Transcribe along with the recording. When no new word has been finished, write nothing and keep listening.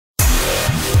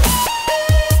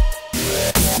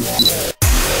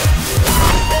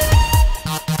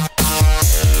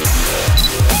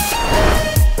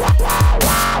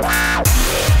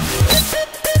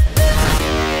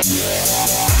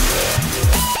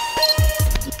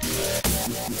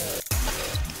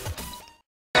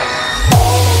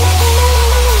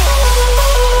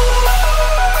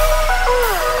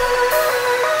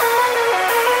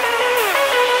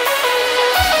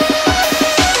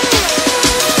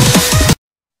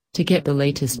to get the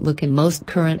latest look and most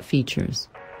current features.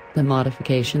 The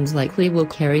modifications likely will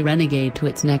carry Renegade to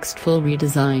its next full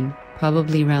redesign,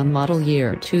 probably around model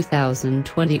year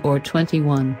 2020 or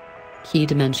 21. Key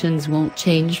dimensions won't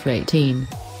change for 18.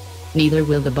 Neither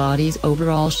will the body's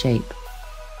overall shape.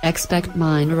 Expect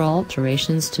minor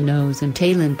alterations to nose and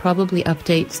tail and probably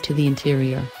updates to the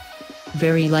interior.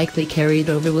 Very likely carried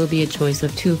over will be a choice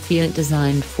of two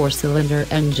Fiat-designed 4-cylinder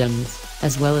engines,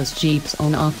 as well as Jeep's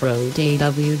own off-road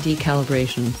AWD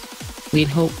calibrations. We'd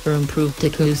hope for improved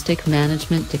acoustic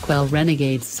management to quell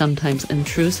Renegade's sometimes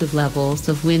intrusive levels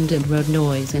of wind and road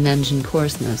noise and engine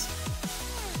coarseness.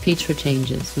 Feature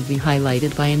changes would be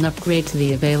highlighted by an upgrade to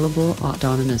the available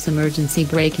autonomous emergency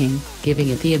braking, giving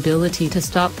it the ability to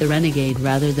stop the Renegade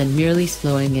rather than merely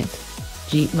slowing it.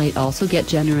 Jeep might also get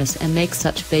generous and make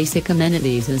such basic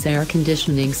amenities as air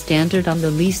conditioning standard on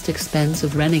the least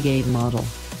expensive Renegade model.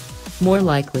 More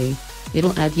likely,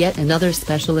 it'll add yet another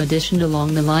special edition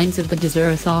along the lines of the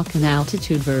Deserthoc and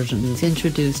Altitude versions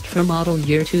introduced for model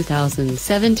year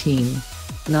 2017.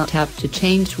 Not apt to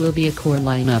change will be a core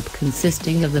lineup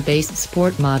consisting of the base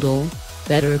Sport model,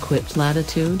 better equipped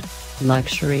Latitude,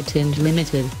 Luxury Tinged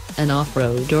Limited, and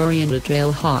off-road oriented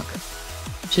Trailhawk.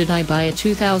 Should I buy a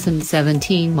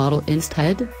 2017 model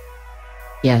instead?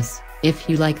 Yes, if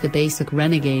you like the basic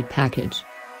Renegade package.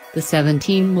 The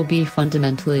 17 will be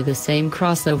fundamentally the same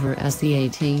crossover as the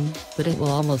 18, but it will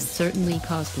almost certainly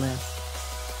cost less.